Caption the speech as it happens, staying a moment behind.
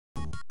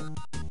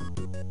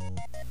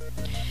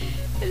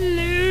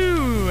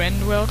Hello,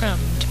 and welcome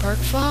to Part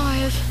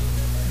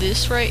 5.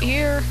 This right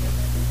here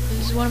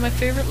is one of my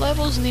favorite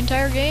levels in the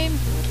entire game.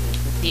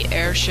 The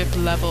airship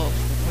level,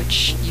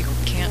 which you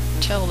can't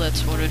tell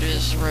that's what it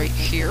is right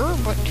here,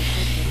 but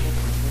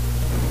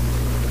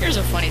here's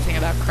a funny thing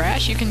about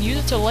Crash. You can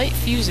use it to light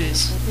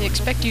fuses. They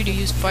expect you to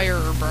use fire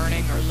or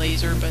burning or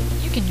laser, but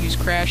you can use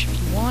Crash if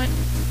you want.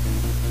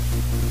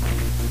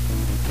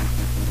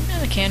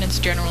 And the cannons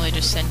generally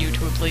just send you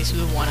to a place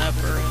with a 1-up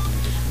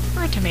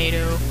or a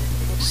tomato.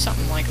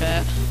 Something like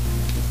that.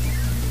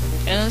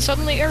 And then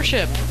suddenly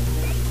airship.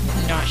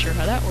 Not sure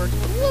how that worked,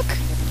 but look!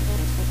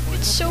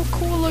 It's so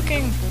cool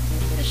looking!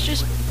 It's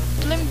just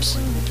blimps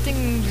and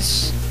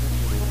things.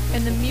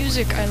 And the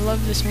music, I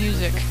love this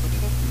music.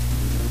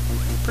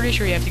 Pretty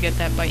sure you have to get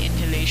that by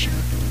inhalation.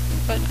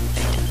 But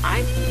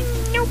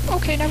nope,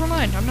 okay, never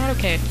mind. I'm not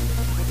okay.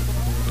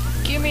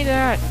 Give me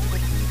that!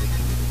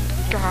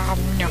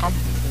 Nom.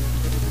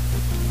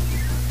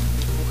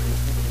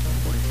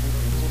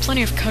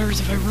 Plenty of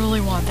cutters if I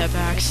really want that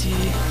back,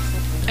 see?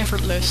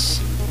 Effortless.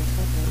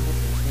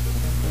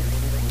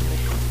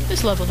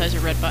 This level has a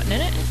red button in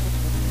it.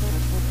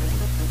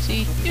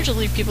 See,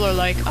 usually people are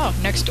like, oh,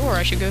 next door,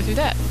 I should go through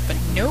that. But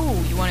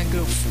no, you want to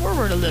go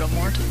forward a little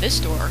more to this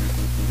door.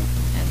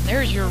 And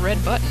there's your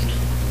red button.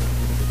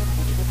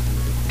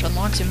 Which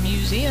unlocks a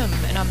museum,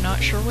 and I'm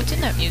not sure what's in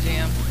that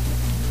museum.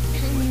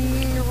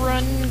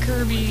 Run,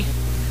 Kirby.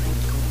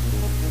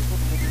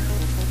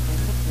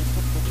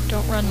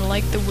 Don't run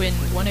like the wind.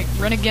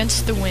 Run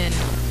against the wind.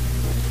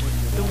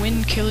 The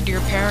wind killed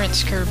your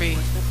parents, Kirby.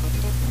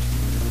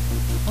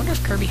 I wonder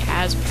if Kirby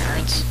has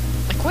parents.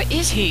 Like, what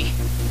is he?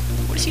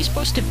 What is he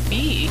supposed to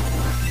be?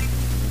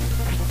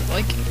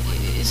 Like,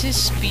 is his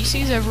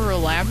species ever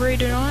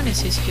elaborated on?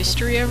 Is his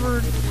history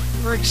ever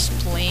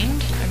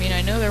explained? I mean,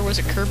 I know there was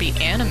a Kirby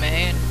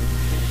anime,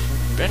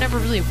 but I never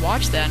really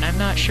watched that, and I'm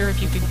not sure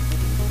if you could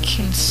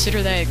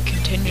consider that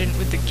contingent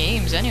with the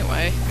games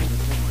anyway.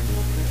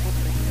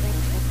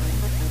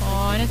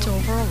 And it's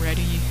over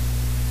already.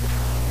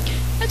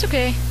 That's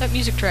okay. That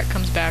music track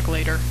comes back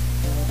later.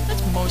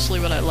 That's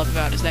mostly what I love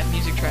about it, is that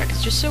music track.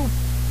 It's just so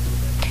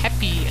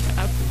peppy and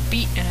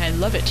upbeat, and I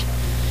love it.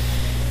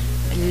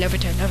 I love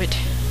it, I love it.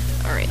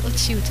 Alright,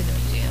 let's see what's in the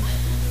museum.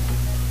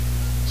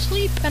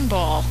 Sleep and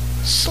ball.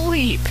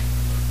 Sleep!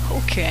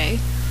 Okay.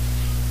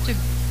 It's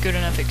a good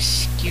enough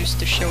excuse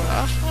to show it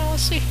off. Well,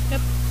 let's see.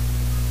 Yep.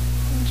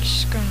 I'm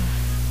just gonna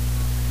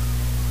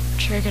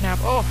check it out.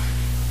 Oh!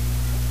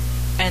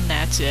 And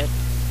that's it.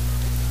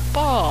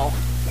 Ball.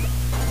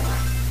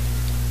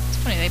 It's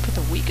funny, they put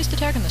the weakest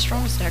attack and the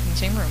strongest attack in the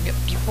same room. Yep,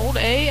 you hold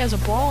A as a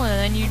ball and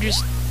then you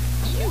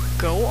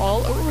go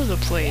all over the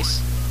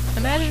place.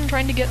 Imagine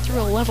trying to get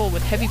through a level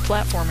with heavy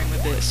platforming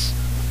with this.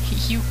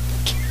 You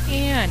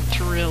can't,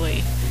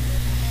 really.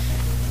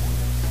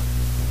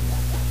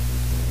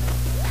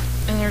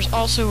 And there's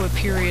also a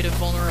period of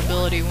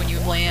vulnerability when you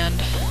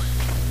land.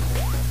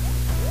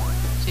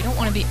 So you don't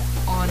want to be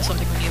on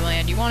something when you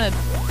land. You want to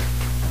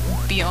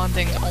be on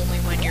things only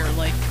when you're,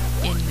 like,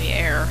 in the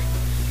air.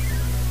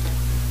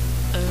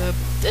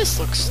 This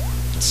looks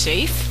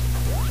safe.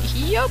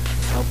 Yup.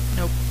 Oh,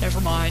 nope, never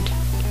mind.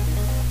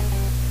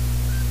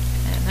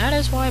 And that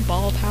is why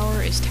ball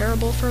power is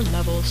terrible for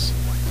levels.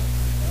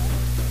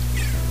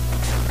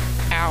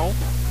 Ow.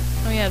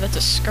 Oh yeah, that's a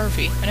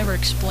Scarfy. I never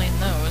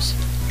explained those.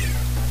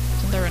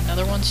 Isn't there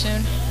another one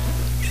soon?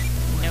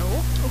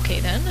 No? Okay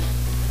then.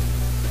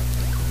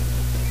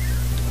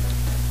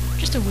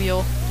 Just a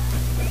wheel.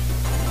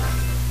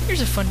 Here's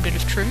a fun bit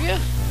of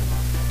trivia.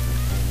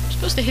 I'm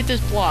supposed to hit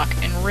this block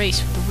and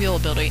race with the wheel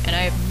ability, and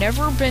I have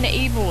never been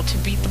able to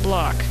beat the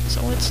block.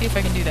 So let's see if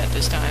I can do that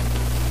this time.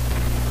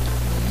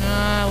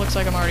 Nah, looks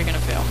like I'm already gonna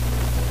fail.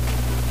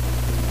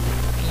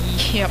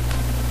 Yep.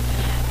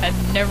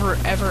 I've never,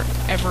 ever,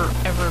 ever,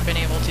 ever been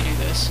able to do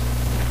this.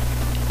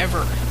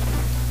 Ever.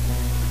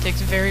 It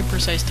takes very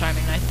precise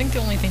timing, and I think the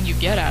only thing you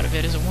get out of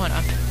it is a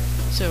 1-up.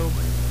 So,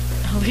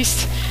 at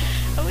least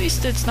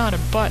it's not a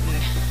button.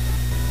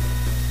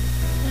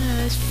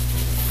 This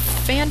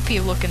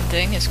Fanpy looking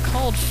thing is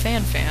called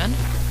Fan,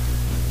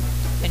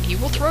 and he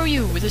will throw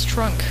you with his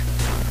trunk.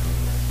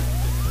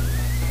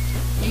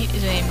 He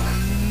is a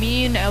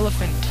mean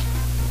elephant,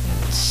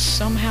 and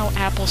somehow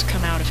apples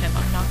come out of him.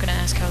 I'm not gonna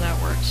ask how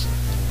that works.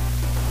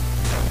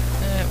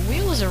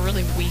 Wheel is a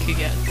really weak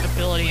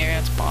ability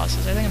against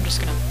bosses. I think I'm just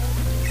gonna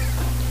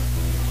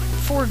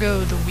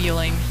forego the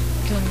wheeling,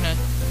 because I'm gonna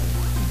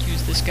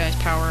use this guy's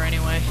power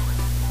anyway.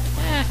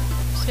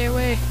 Stay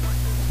away.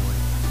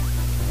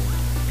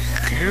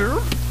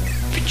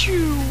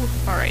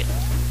 Alright.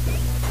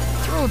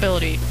 Throw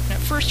ability. And at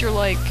first you're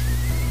like,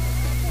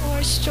 oh,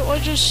 I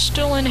just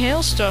still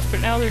inhale stuff,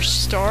 but now there's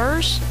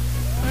stars?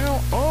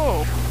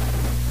 Oh,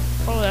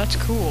 that's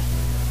cool.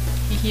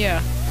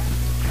 Yeah.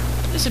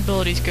 This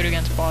ability's good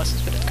against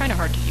bosses, but it's kinda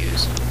hard to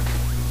use.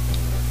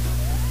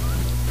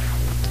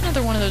 It's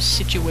another one of those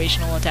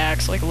situational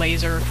attacks, like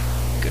laser.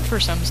 Good for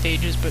some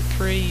stages, but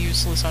pretty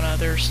useless on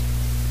others.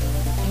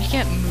 And you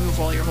can't move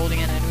while you're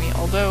holding an enemy,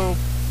 although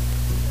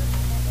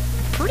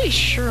pretty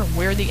sure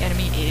where the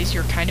enemy is,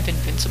 you're kind of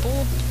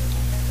invincible.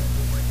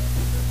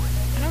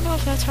 I don't know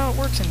if that's how it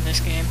works in this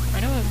game.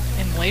 I know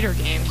in later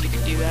games you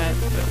can do that,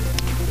 but...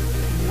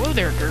 Whoa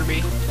there,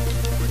 Kirby.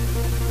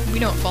 We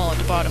don't fall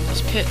into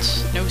bottomless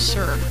pits. No,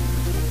 sir.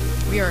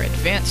 We are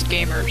advanced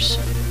gamers.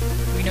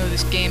 We know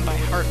this game by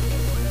heart.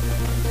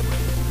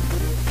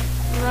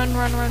 Run,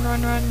 run, run,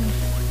 run, run.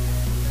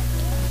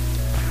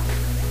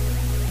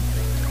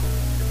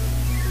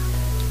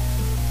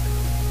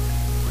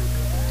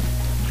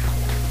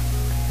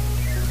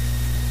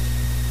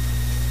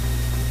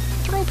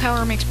 Throw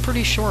power makes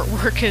pretty short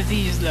work of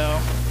these, though.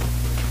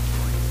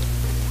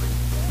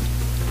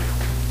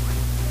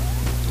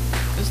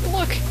 Because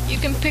look, you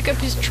can pick up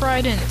his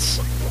tridents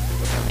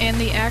and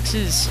the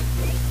axes.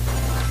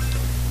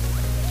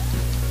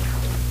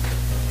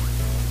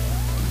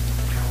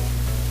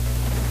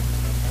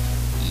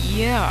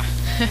 Yeah.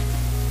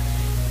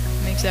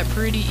 Makes that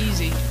pretty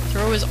easy.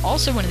 Throw is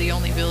also one of the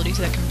only abilities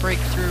that can break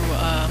through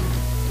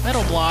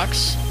metal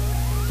blocks.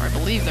 Or I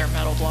believe they're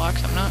metal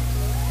blocks. I'm not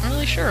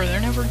really sure.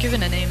 They're never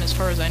given a name as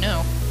far as I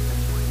know.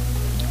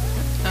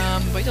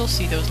 But you'll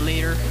see those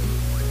later.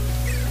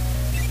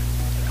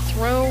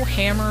 Throw,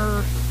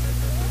 hammer,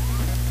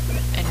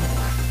 and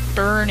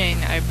burning,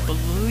 I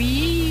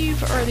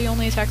believe, are the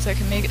only attacks that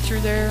can make it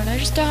through there. And I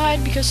just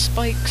died because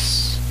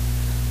spikes.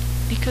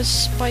 Because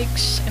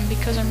spikes, and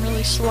because I'm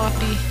really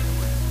sloppy.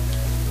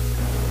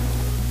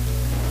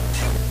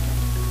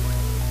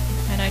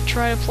 And I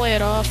try to play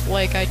it off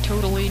like I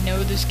totally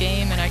know this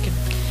game and I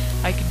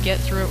could get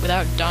through it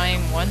without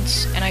dying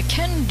once, and I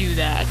can do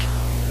that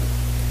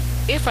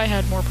if I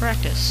had more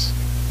practice.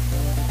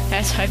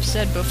 As I've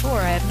said before,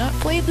 I have not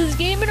played this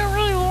game in a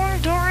really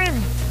long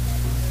time.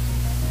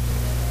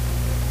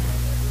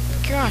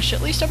 Gosh,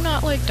 at least I'm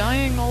not like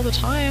dying all the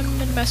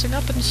time and messing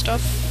up and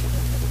stuff.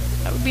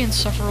 That would be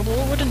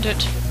insufferable, wouldn't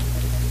it?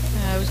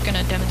 I was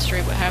gonna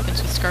demonstrate what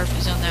happens with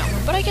Scarfies on that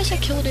one, but I guess I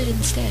killed it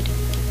instead.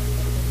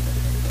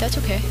 That's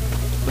okay.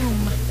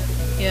 Boom.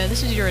 Yeah,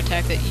 this is your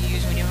attack that you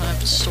use when you don't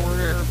have a sword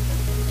or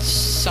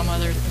some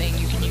other thing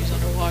you can use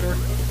underwater.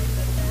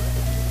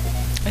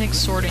 I think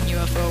sword and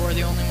UFO are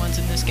the only ones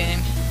in this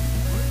game.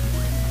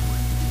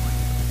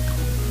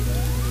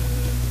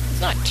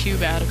 It's not too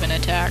bad of an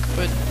attack,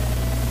 but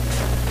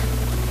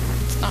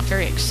it's not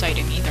very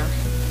exciting either.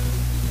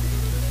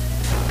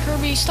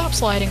 Kirby, stop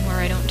sliding where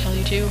I don't tell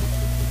you to.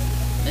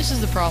 This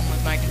is the problem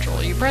with my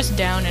controller. You press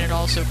down and it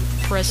also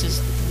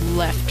presses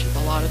left a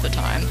lot of the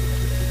time.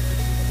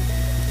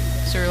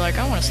 So you're like,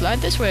 I want to slide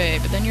this way,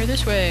 but then you're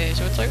this way,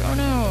 so it's like, oh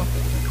no.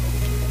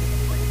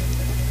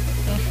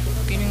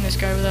 Beating this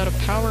guy without a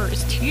power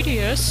is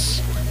tedious.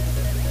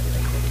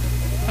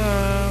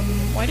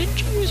 Why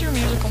didn't you use your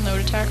musical note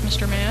attack,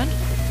 Mr. Man?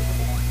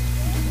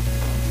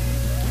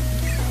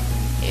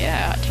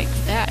 Yeah, take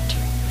that.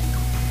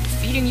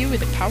 Defeating you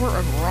with the power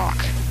of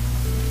rock.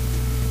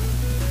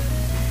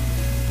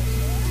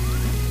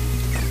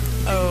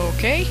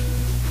 Okay,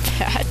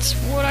 that's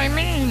what I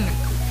mean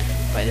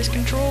by this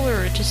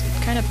controller. It just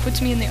kind of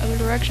puts me in the other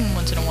direction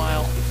once in a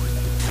while.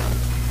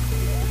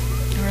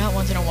 Or not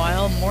once in a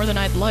while, more than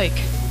I'd like.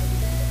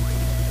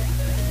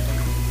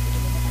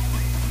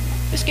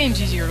 This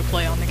game's easier to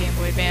play on the Game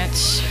Boy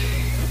Advance.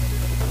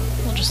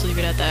 We'll just leave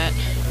it at that.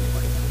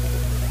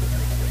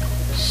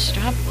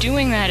 Stop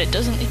doing that. It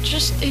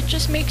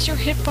just makes your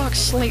hitbox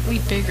slightly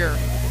bigger.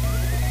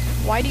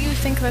 Why do you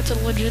think that's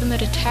a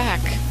legitimate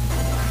attack?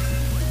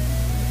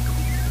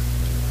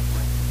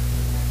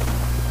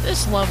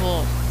 This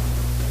level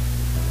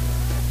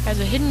has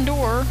a hidden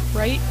door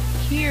right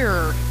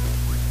here.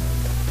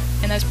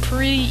 And that's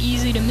pretty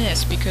easy to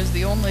miss because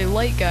the only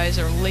light guys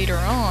are later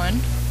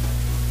on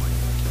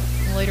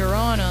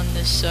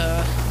this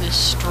this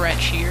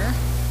stretch here.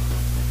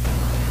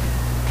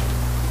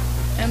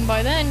 And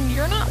by then,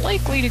 you're not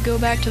likely to go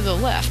back to the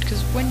left,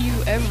 because when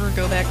you ever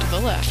go back to the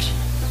left,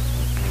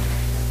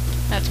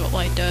 that's what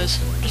light does.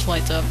 Just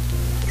lights up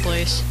the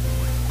place.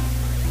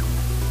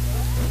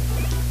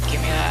 Give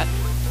me that.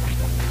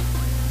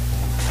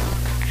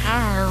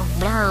 Arr,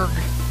 blarg.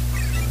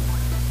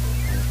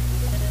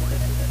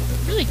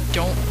 I really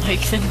don't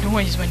like the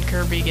noise when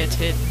Kirby gets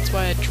hit. That's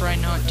why I try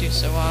not to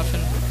so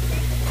often.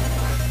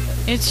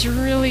 It's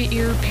really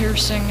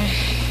ear-piercing.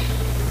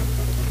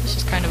 This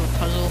is kind of a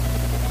puzzle.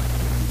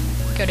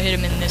 Gotta hit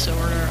him in this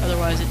order,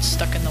 otherwise it's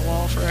stuck in the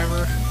wall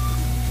forever.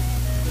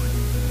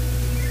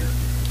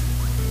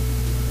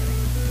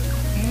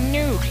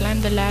 No,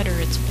 climb the ladder,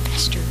 it's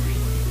faster.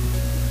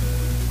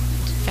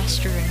 It's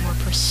faster and more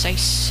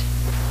precise.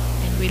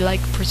 And we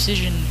like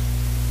precision.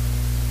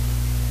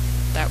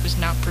 That was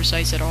not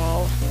precise at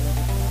all.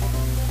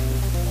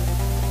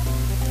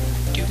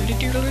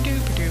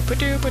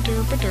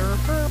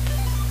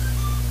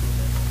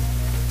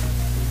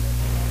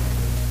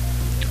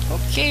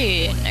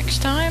 Okay,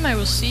 next time I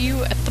will see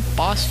you at the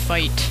boss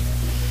fight.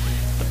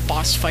 The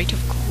boss fight of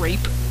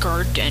Grape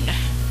Garden.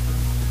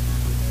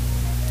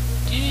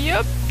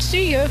 Yep,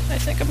 see ya. I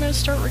think I'm gonna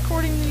start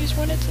recording these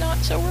when it's not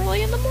so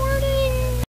early in the morning.